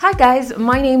Hi guys,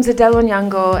 my name's Adele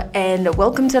Onyango and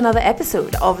welcome to another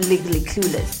episode of Legally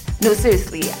Clueless. No,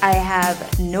 seriously, I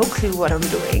have no clue what I'm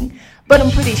doing, but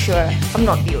I'm pretty sure I'm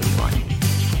not the only one.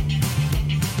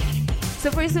 So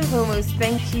first and foremost,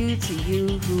 thank you to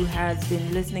you who has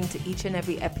been listening to each and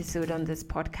every episode on this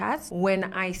podcast.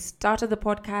 When I started the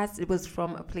podcast, it was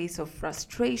from a place of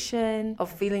frustration,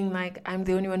 of feeling like I'm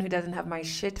the only one who doesn't have my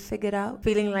shit figured out,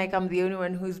 feeling like I'm the only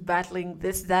one who's battling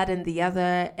this, that, and the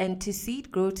other, and to see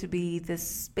it grow to be this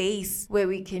space where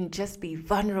we can just be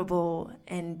vulnerable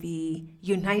and be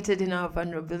united in our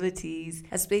vulnerabilities,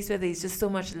 a space where there's just so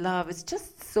much love. It's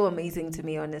just so amazing to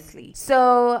me, honestly.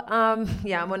 So, I'm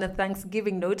on a Thanksgiving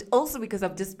note, also because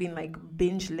I've just been like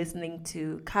binge listening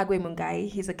to Kagwe Mungai.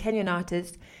 He's a Kenyan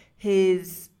artist.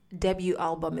 His debut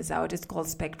album is out. It's called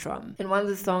Spectrum, and one of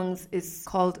the songs is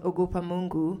called Ogopa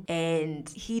Mungu, and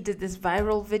he did this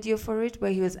viral video for it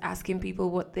where he was asking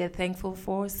people what they're thankful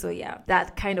for. So yeah,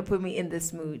 that kind of put me in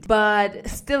this mood. But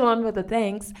still on with the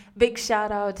thanks, big shout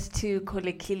out to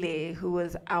Kolekile, who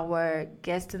was our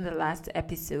guest in the last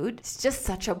episode. It's just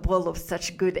such a ball of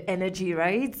such good energy,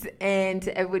 right? And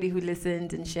to everybody who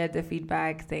listened and shared their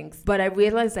feedback, thanks. But I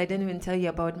realized I didn't even tell you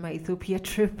about my Ethiopia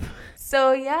trip.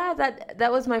 So yeah,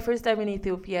 that was my first time in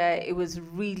Ethiopia. It was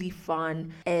really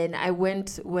fun, and I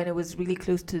went when it was really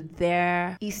close to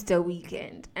their Easter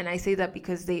weekend, and I say that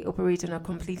because they operate on a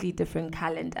completely different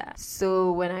calendar.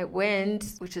 So when I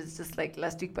went, which is just like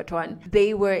last week but one,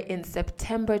 they were in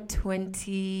September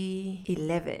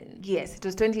 2011. Yes, it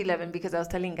was 2011 because I was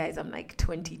telling guys I'm like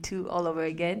 22 all over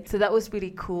again. So that was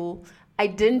pretty cool. I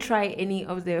didn't try any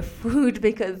of their food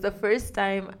because the first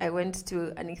time I went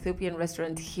to an Ethiopian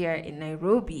restaurant here in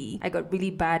Nairobi, I got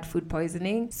really bad food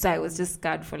poisoning. So I was just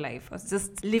scarred for life. I was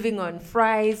just living on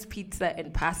fries, pizza,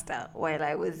 and pasta while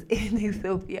I was in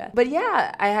Ethiopia. But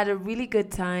yeah, I had a really good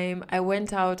time. I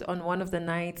went out on one of the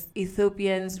nights.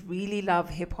 Ethiopians really love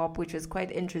hip hop, which was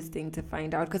quite interesting to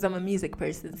find out because I'm a music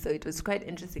person. So it was quite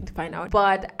interesting to find out.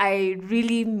 But I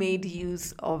really made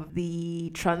use of the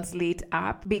Translate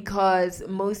app because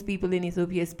most people in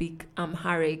Ethiopia speak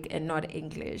Amharic and not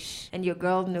English. And your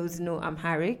girl knows no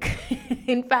Amharic.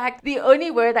 In fact, the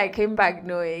only word I came back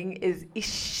knowing is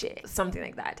ishe, something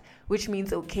like that, which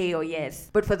means okay or yes.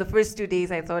 But for the first 2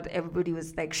 days, I thought everybody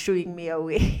was like shooing me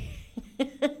away.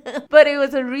 But it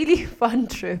was a really fun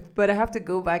trip. But I have to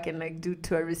go back and like do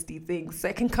touristy things so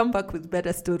I can come back with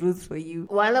better stories for you.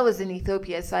 While I was in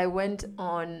Ethiopia, so I went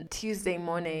on Tuesday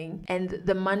morning, and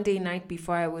the Monday night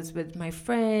before I was with my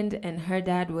friend, and her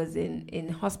dad was in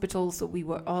hospital. So we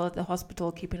were all at the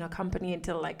hospital keeping her company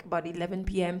until like about 11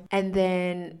 p.m. And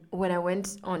then when I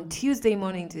went on Tuesday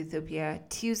morning to Ethiopia,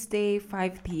 Tuesday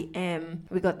 5 p.m.,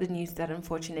 we got the news that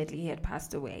unfortunately he had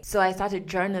passed away. So I started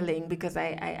journaling because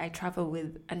I travel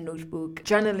with a notebook.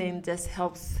 Journaling just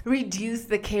helps reduce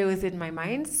the chaos in my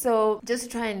mind. So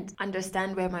just try and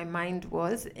understand where my mind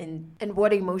was and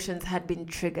what emotions had been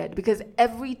triggered. Because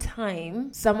every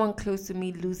time someone close to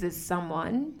me loses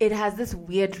someone, it has this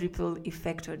weird ripple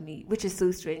effect on me, which is so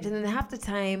strange. And then half the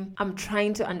time, I'm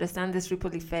trying to understand this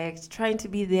ripple effect, trying to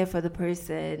be there for the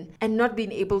person, and not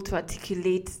being able to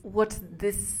articulate what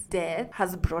this death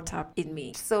has brought up in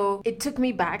me. So it took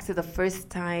me back to the first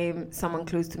time someone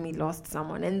close to me lost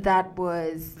someone, and that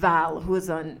was Val, who was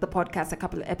on the podcast a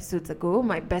couple of episodes ago,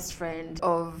 my best friend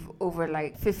of over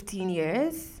like 15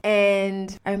 years.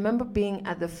 And I remember being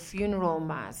at the funeral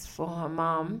mass for her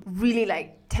mom, really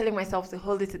like telling myself to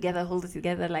hold it together,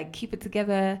 like keep it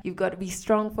together. You've got to be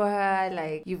strong for her.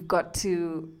 Like you've got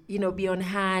to, be on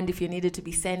hand if you needed to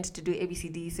be sent to do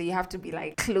ABCD. So you have to be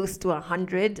like close to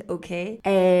 100, okay?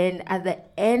 And at the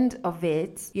end of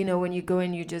it, when you go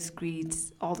and you just greet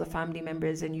all the family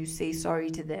members and you say sorry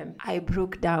to them, I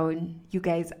broke down. You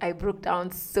guys, I broke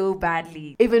down so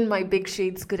badly. Even my big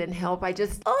shades couldn't help.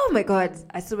 Oh my God,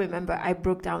 I still remember I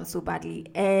broke down so badly.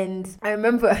 And I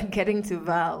remember getting to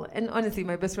Val, and honestly,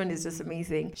 my best friend is just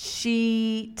amazing.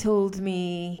 She told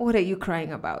me, "What are you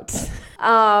crying about?"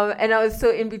 And I was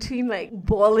so in between, like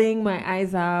bawling my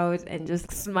eyes out and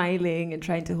just smiling and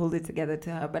trying to hold it together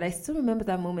to her. But I still remember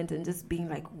that moment and just being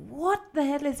like, "What the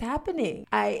hell is happening?"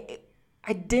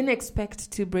 I didn't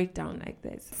expect to break down like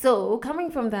this. So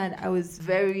coming from that, I was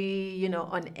very,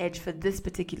 on edge for this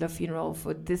particular funeral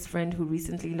for this friend who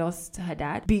recently lost her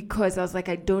dad, because I was like,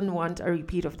 I don't want a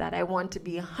repeat of that. I want to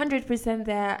be 100%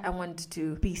 there. I want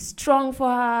to be strong for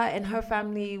her and her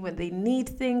family when they need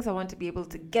things. I want to be able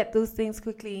to get those things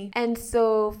quickly. And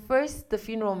so first, the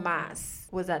funeral mass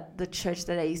was at the church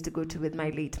that I used to go to with my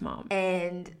late mom.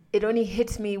 And it only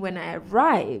hit me when I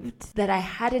arrived that I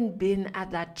hadn't been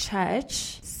at that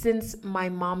church since my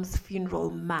mom's funeral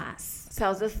mass. So I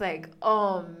was just like,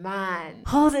 oh man,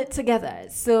 hold it together.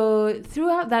 So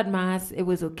throughout that mass, it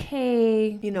was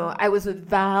okay. You know, I was with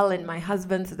Val and my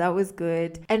husband, so that was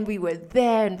good. And we were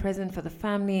there and present for the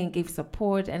family and gave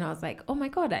support. And I was like, oh my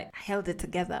God, I held it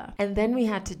together. And then we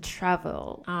had to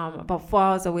travel about 4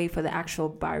 hours away for the actual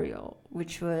burial,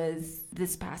 which was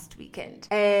this past weekend.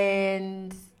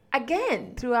 And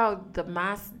again, throughout the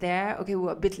mass there, okay, we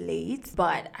were a bit late,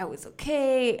 but I was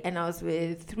okay. And I was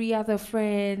with 3 other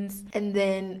friends. And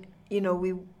then, you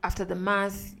know, after the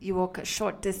mass, you walk a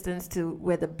short distance to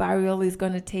where the burial is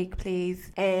going to take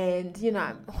place. And, you know,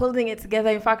 I'm holding it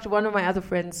together. In fact, one of my other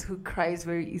friends who cries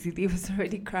very easily was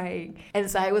already crying. And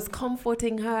so I was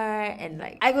comforting her and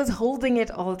like, I was holding it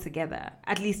all together.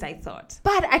 At least I thought.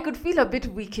 But I could feel a bit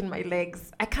weak in my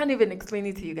legs. I can't even explain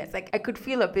it to you guys. Like, I could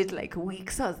feel a bit like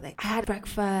weak. So I was like, I had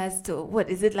breakfast, or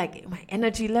what is it, like my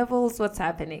energy levels? What's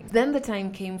happening? Then the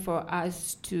time came for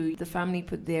us the family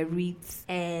put their wreaths,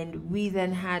 and we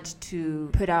then had to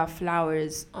put our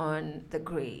flowers on the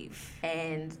grave.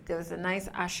 And there was a nice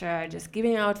usher just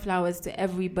giving out flowers to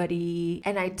everybody.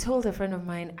 And I told a friend of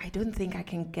mine, I don't think I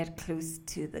can get close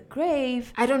to the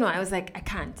grave. I don't know. I was like, I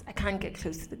can't get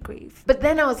close to the grave. But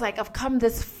then I was like, I've come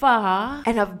this far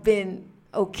and I've been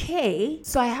okay,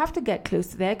 so I have to get close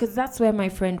to there because that's where my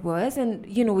friend was. And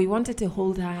you know, we wanted to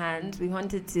hold her hand, we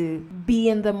wanted to be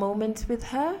in the moment with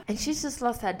her, and she's just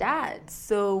lost her dad.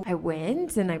 So I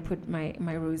went and I put my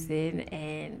rose in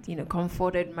and, you know,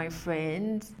 comforted my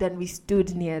friend. Then we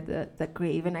stood near the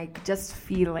grave, and I could just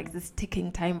feel like this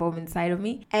ticking time bomb inside of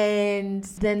me. And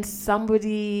then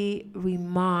somebody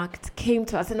came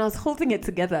to us, and I was holding it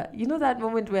together. You know that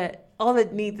moment where all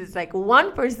it needs is like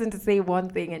one person to say one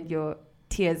thing and your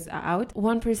tears are out.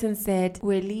 One person said,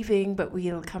 we're leaving, but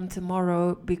we'll come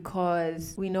tomorrow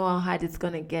because we know how hard it's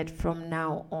going to get from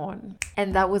now on.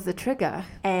 And that was the trigger.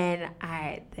 And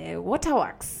the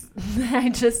waterworks. I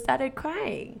just started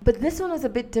crying. But this one was a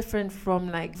bit different from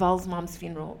like Val's mom's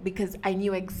funeral because I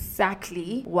knew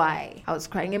exactly why I was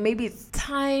crying. And maybe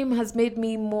time has made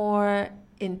me more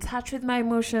in touch with my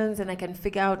emotions, and I can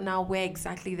figure out now where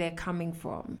exactly they're coming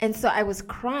from. And so I was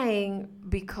crying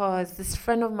because this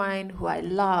friend of mine who I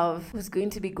love was going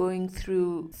to be going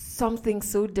through something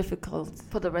so difficult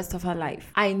for the rest of her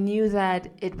life. I knew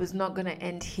that it was not going to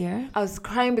end here. I was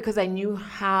crying because I knew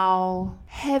how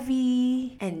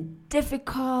heavy and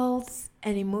difficult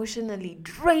and emotionally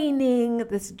draining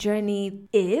this journey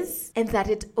is, and that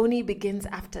it only begins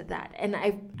after that. And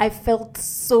I felt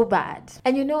so bad.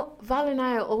 And you know, Val and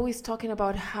I are always talking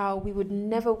about how we would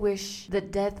never wish the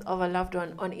death of a loved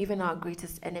one on even our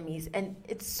greatest enemies. And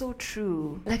it's so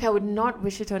true. Like, I would not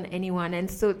wish it on anyone. And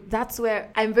so that's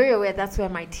where I'm very aware that's where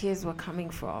my tears were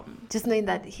coming from. Just knowing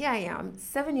that here I am,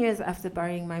 7 years after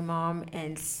burying my mom,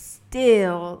 and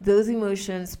still those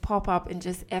emotions pop up and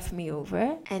just F me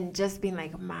over, and just being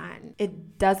like, man,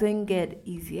 it doesn't get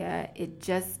easier. It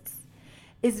just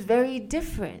is very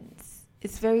different.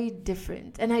 It's very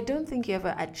different. And I don't think you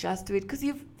ever adjust to it because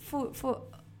you've, for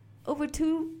over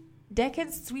 2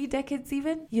 decades, 3 decades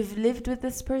even, you've lived with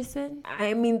this person.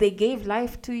 I mean, they gave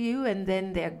life to you and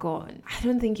then they're gone. I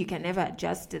don't think you can ever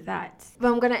adjust to that. But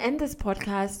I'm going to end this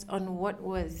podcast on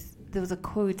there was a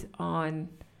quote on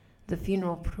the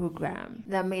funeral program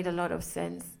that made a lot of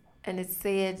sense. And it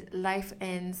said, life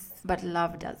ends, but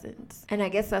love doesn't. And I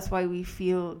guess that's why we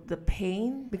feel the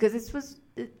pain, because it's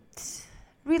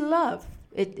real love.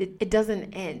 It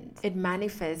doesn't end. It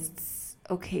manifests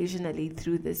occasionally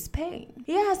through this pain.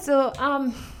 Yeah, so,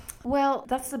 well,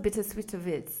 that's the bittersweet of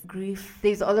it. Grief.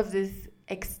 There's all of this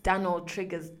external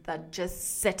triggers that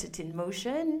just set it in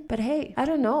motion. But hey, I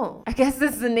don't know. I guess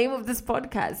that's the name of this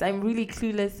podcast. I'm really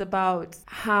clueless about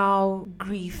how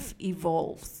grief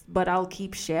evolves, but I'll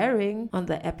keep sharing on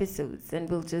the episodes and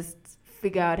we'll just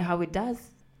figure out how it does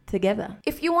together.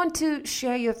 If you want to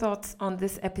share your thoughts on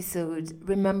this episode,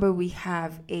 remember we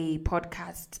have a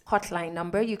podcast hotline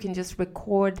number. You can just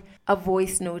record a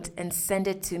voice note and send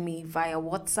it to me via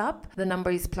WhatsApp. The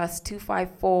number is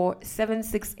 +254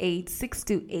 768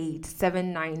 628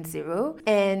 790.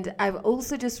 And I've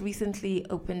also just recently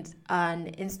opened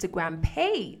an Instagram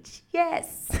page.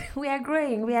 Yes, we are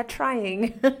growing, we are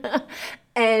trying.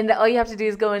 And all you have to do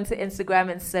is go into Instagram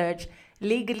and search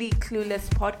Legally Clueless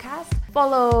Podcast.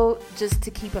 Follow just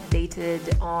to keep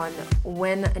updated on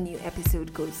when a new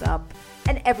episode goes up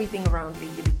and everything around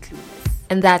Legally Clueless.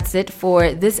 And that's it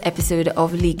for this episode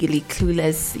of Legally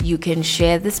Clueless. You can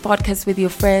share this podcast with your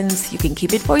friends. You can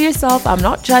keep it for yourself. I'm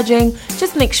not judging.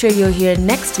 Just make sure you're here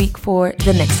next week for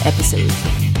the next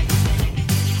episode.